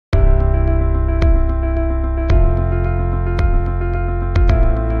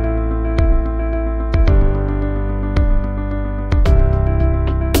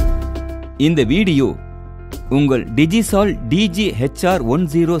இந்த வீடியோ உங்கள் DIGISOL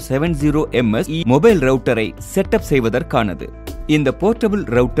DG-HR1070MSE mobile ரவுட்டரை setup செய்வதற்கானது. இந்த போர்ட்டபிள்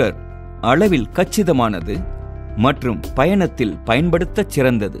ரவுட்டர் அளவில் கச்சிதமானது மற்றும் பயணத்தில் பயன்படுத்தச்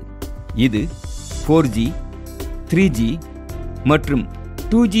சிறந்தது. இது 4G, 3G மற்றும்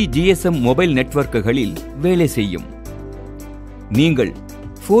 2G GSM மொபைல் நெட்வொர்க்குகளில் வேலை செய்யும். நீங்கள்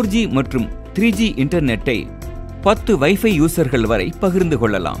 4G மற்றும் 3G இன்டர்நெட்டை 10 வைஃபை யூசர்கள் வரை பகிர்ந்து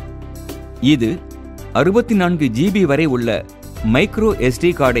கொள்ளலாம். இது 64 GB வரை உள்ள மைக்ரோ SD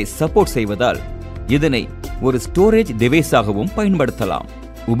கார்டை சப்போர்ட் செய்வதால் இதனை ஒரு ஸ்டோரேஜ் டிவைஸாகவும் பயன்படுத்தலாம்.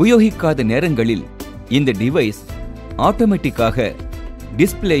 உபயோகிக்காத நேரங்களில் இந்த டிவைஸ் ஆட்டோமேட்டிக்காக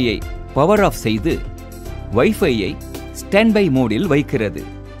டிஸ்பிளேயை பவர் ஆஃப் செய்து வைஃபையை ஸ்டாண்ட்பை மோடில் வைக்கிறது.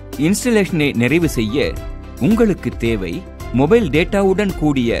 இன்ஸ்டலேஷனை நிறைவு செய்ய உங்களுக்கு தேவை மொபைல் டேட்டாவுடன்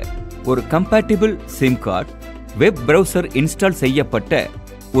கூடிய ஒரு compatible sim card, web browser install செய்யப்பட்ட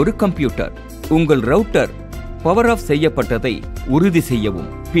ஒரு கம்ப்யூட்டர். உங்கள் ரவுட்டர் பவர் ஆஃப் செய்யப்பட்டதை உறுதி செய்யவும்.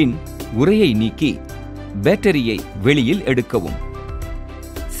 பின் உரையை நீக்கி பேட்டரியை வெளியில் எடுக்கவும்.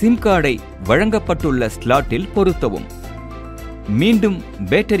 சிம் கார்டை வழங்கப்பட்டுள்ள ஸ்லாட்டில் பொருத்தவும். மீண்டும்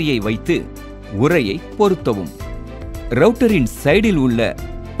பேட்டரியை வைத்து உரையை பொருத்தவும். ரவுட்டரின் சைடில் உள்ள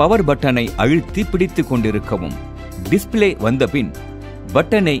பவர் பட்டனை அழுத்தி பிடித்துக் கொண்டிருக்கவும். டிஸ்பிளே வந்தபின்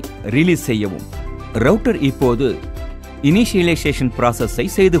பட்டனை ரிலீஸ் செய்யவும். ரவுட்டர் இப்போது இனிஷியலைசேஷன் ப்ராசஸை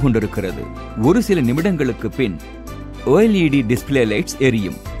செய்து கொண்டிருக்கிறது. ஒரு சில நிமிடங்களுக்கு பின் OLED டிஸ்பிளே லைட்ஸ்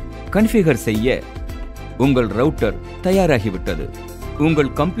எரியும். கன்ஃபிகர் செய்ய உங்கள் ரவுட்டர் தயாராகிவிட்டது.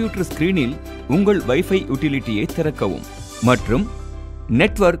 உங்கள் கம்ப்யூட்டர் ஸ்கிரீனில் உங்கள் வைஃபை யூட்டிலிட்டியை திறக்கவும் மற்றும்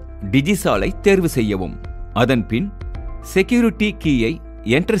நெட்வொர்க் DIGISOL தேர்வு செய்யவும். அதன் பின் செக்யூரிட்டி கீயை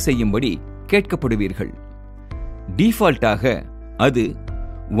என்டர் செய்யும்படி கேட்கப்படுவீர்கள். டிஃபால்ட்டாக அது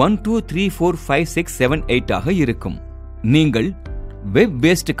 12345678 ஆக இருக்கும். நீங்கள் வெப்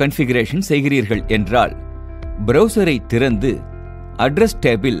பேஸ்ட் கன்ஃபிகரேஷன் செய்கிறீர்கள் என்றால் பிரவுசரை திறந்து அட்ரஸ்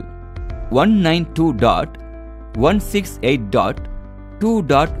டேபில்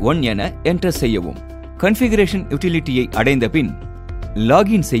 192.168.2.1 என என்டர் செய்யவும். கன்ஃபிகரேஷன் யூட்டிலிட்டியை அடைந்த பின்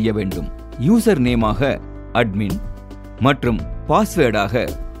லாகின் செய்ய வேண்டும். யூசர் நேமாக அட்மின் மற்றும் பாஸ்வேர்டாக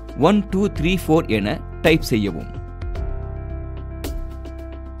 1234 என டைப் செய்யவும்.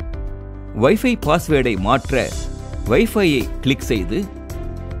 வைஃபை பாஸ்வேர்டை மாற்ற வைஃபையை கிளிக் செய்து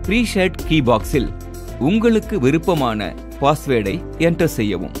ப்ரீஷேட் கீ பாக்ஸில் உங்களுக்கு விருப்பமான பாஸ்வேர்டை என்டர்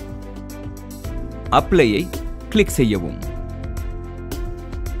செய்யவும். அப்ளையை கிளிக் செய்யவும்.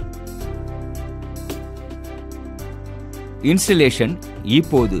 இன்ஸ்டலேஷன்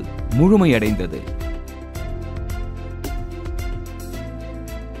இப்போது முழுமையடைந்தது.